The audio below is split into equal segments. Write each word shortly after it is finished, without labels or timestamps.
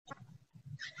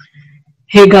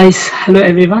Hey guys, hello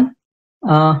everyone.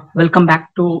 Welcome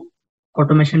back to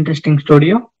Automation Testing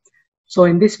Studio. So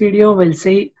in this video, we'll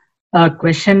see a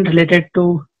question related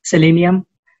to Selenium.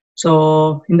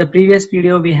 So in the previous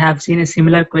video, we have seen a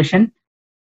similar question.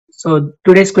 So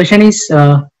today's question is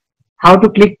how to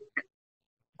click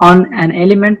on an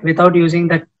element without using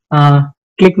the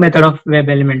click method of web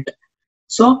element.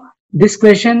 So this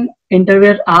question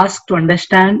interviewer asked to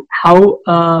understand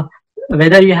how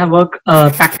whether you have worked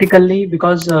practically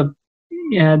because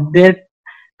there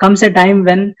comes a time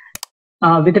when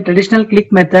with the traditional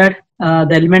click method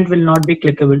the element will not be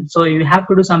clickable. So you have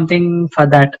to do something for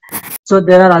that. So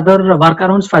there are other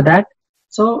workarounds for that.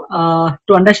 So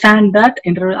to understand that,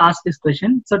 interviewer asked this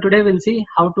question. So today we'll see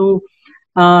how to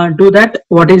do that.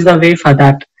 What is the way for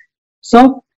that?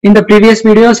 So in the previous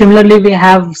video, similarly, we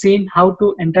have seen how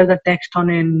to enter the text on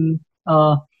an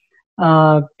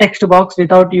text box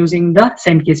without using the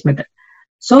send keys method.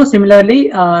 So similarly,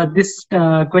 this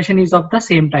question is of the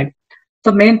same type.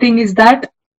 The main thing is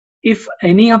that if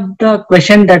any of the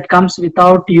question that comes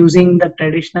without using the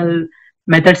traditional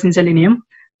methods in Selenium,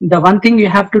 the one thing you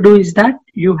have to do is that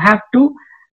you have to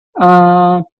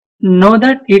know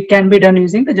that it can be done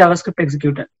using the JavaScript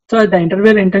executor. So the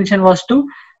interviewer intention was to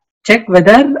check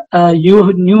whether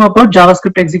you knew about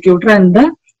JavaScript executor and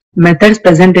the methods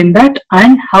present in that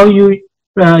and how you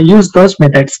use those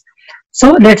methods.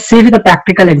 So let's see with a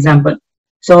practical example.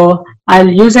 So I'll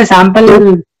use a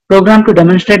sample program to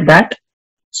demonstrate that.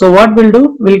 So what we'll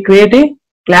do, we'll create a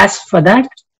class for that.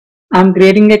 I'm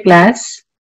creating a class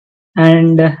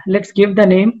and let's give the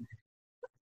name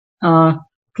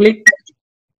click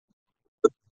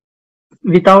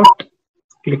without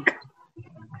click.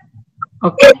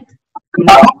 Okay.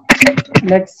 Now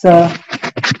let's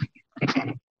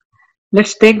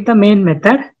take the main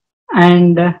method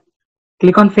and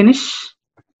click on finish.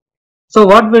 So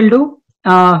what we'll do,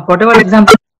 whatever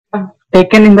example I've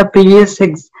taken in the previous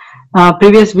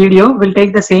video, we'll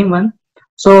take the same one.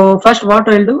 So first what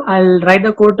I'll do, I'll write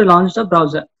the code to launch the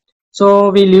browser. So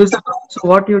we'll use so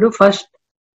what you do first,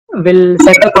 we'll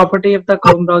set the property of the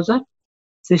Chrome browser,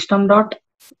 system dot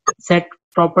set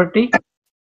property.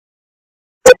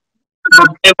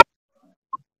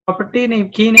 Property name,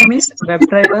 key name is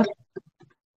webdriver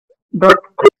dot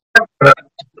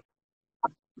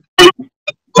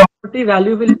property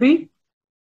value will be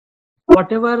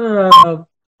whatever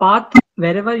path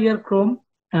wherever your Chrome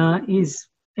is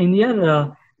in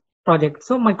your project.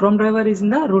 So my Chrome driver is in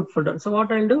the root folder. So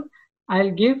what I'll do,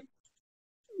 I'll give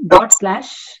dot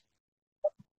slash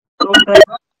Chrome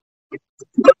driver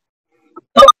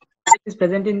is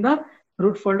present in the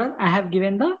root folder. I have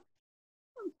given the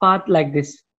path like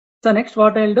this. So next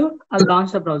what I'll do, I'll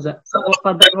launch the browser. So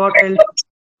for that what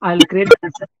I'll create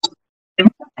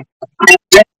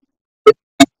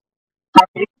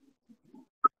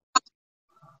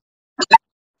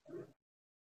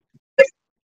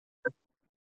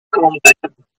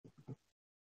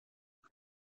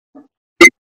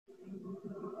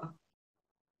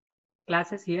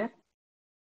classes here.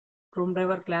 Chrome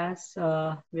driver class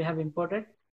we have imported.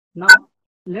 Now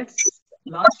let's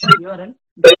launch the URL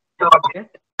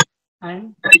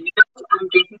and I'm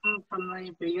taking from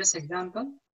my previous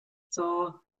example.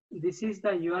 So this is the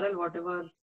URL whatever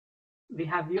we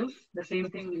have used, the same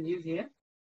thing we'll use here.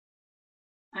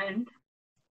 And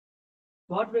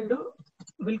what we'll do,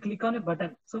 we'll click on a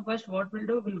button. So first what we'll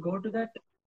do, we'll go to that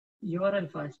URL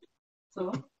first.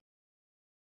 So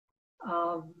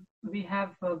we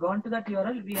have gone to that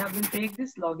URL. We'll take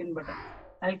this login button.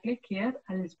 I'll click here,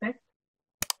 I'll inspect,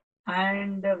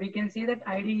 and we can see that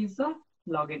ID is the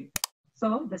login.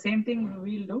 So the same thing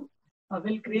we'll do.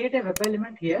 We'll create a web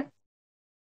element here.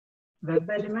 Web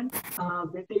element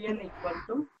btn equal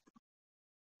to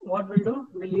what we'll do.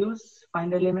 We'll use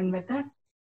find element method,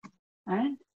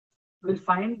 and we'll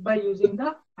find by using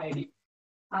the ID.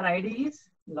 Our ID is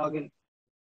login.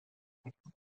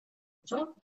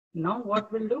 So now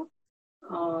what we'll do,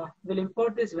 we'll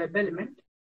import this web element.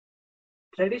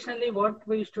 Traditionally, what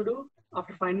we used to do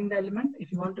after finding the element,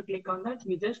 if you want to click on that,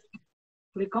 we just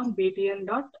click on btn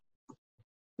dot.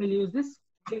 We'll use this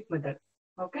click method.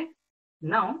 Okay.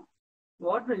 Now,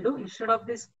 what we'll do, instead of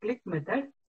this click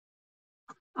method,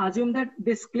 assume that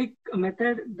this click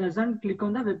method doesn't click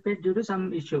on the web page due to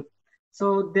some issue.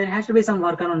 So there has to be some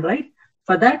workaround, right?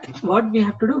 For that, what we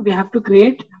have to do, we have to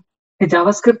create a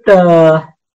JavaScript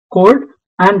code,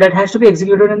 and that has to be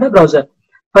executed in the browser.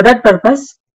 For that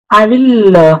purpose, I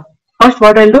will first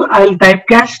what I'll do, I'll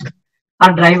typecast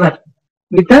a driver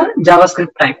with a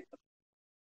JavaScript type.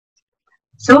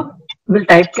 So we'll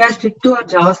typecast it to a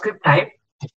JavaScript type.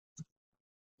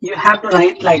 You have to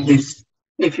write like this.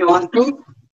 if you want to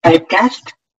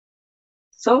typecast,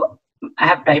 so I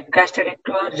have typecasted it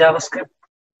to a JavaScript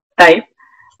type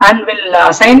and will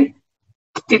assign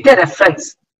it a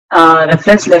reference.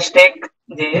 Reference, let's take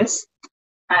JS,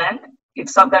 and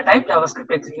it's of the type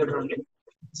JavaScript executor only.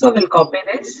 So we'll copy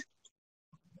this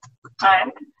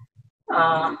and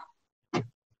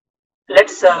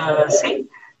let's see.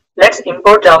 Let's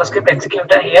import JavaScript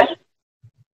executor here.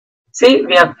 See,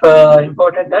 we have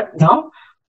imported that. Now,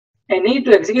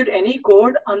 to execute any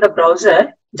code on the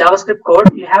browser, JavaScript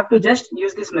code, you have to just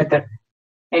use this method,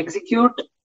 execute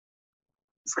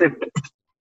script,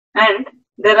 and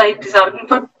there it is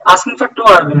asking for two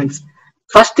arguments.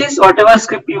 First is whatever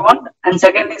script you want, and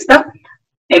second is the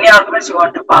any arguments you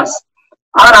want to pass.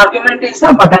 Our argument is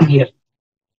a button here,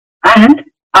 and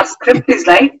our script is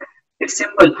like, it's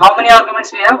simple. How many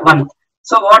arguments we have? 1.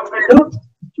 So what we'll do?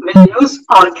 We'll use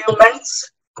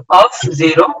arguments of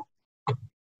 0,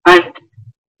 and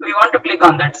we want to click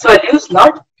on that. So I'll use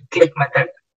not click method.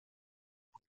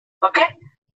 Okay,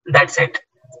 that's it.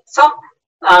 So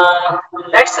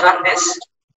let's run this.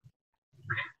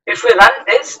 If we run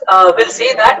this, we'll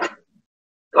see that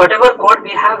whatever code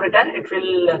we have written, it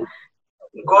will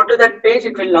go to that page,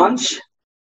 it will launch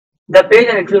the page,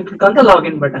 and it will click on the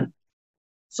login button.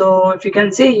 So if you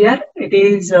can see here, it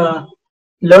is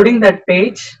loading that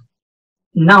page.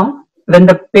 Now, when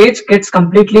the page gets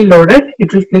completely loaded,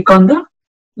 it will click on the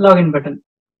login button.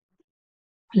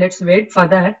 Let's wait for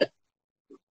that.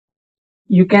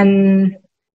 You can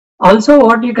also,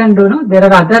 what you can do now, there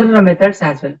are other methods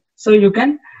as well. So you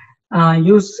can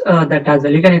use that as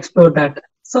well. You can explore that.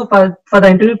 So for the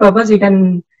interview purpose, you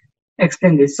can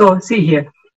explain this. So see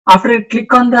here, after you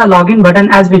click on the login button,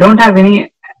 as we don't have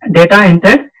any data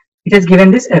entered, it has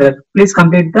given this error. Please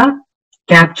complete the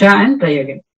CAPTCHA and try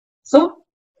again. So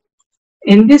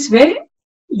in this way,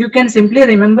 you can simply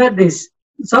remember this.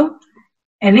 So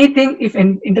anything, if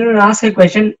an interviewer asks a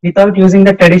question without using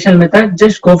the traditional method,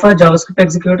 just go for JavaScript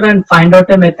executor and find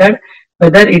out a method,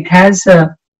 whether it has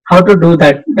how to do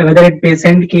that, whether it be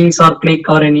send keys or click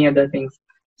or any other things.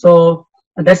 So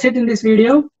that's it in this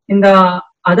video. In the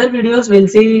other videos, we'll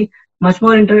see much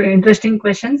more interesting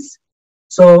questions.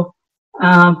 So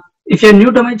if you're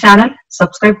new to my channel,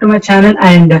 subscribe to my channel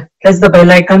and press the bell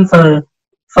icon for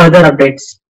further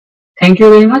updates. Thank you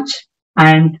very much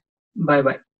and bye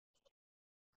bye.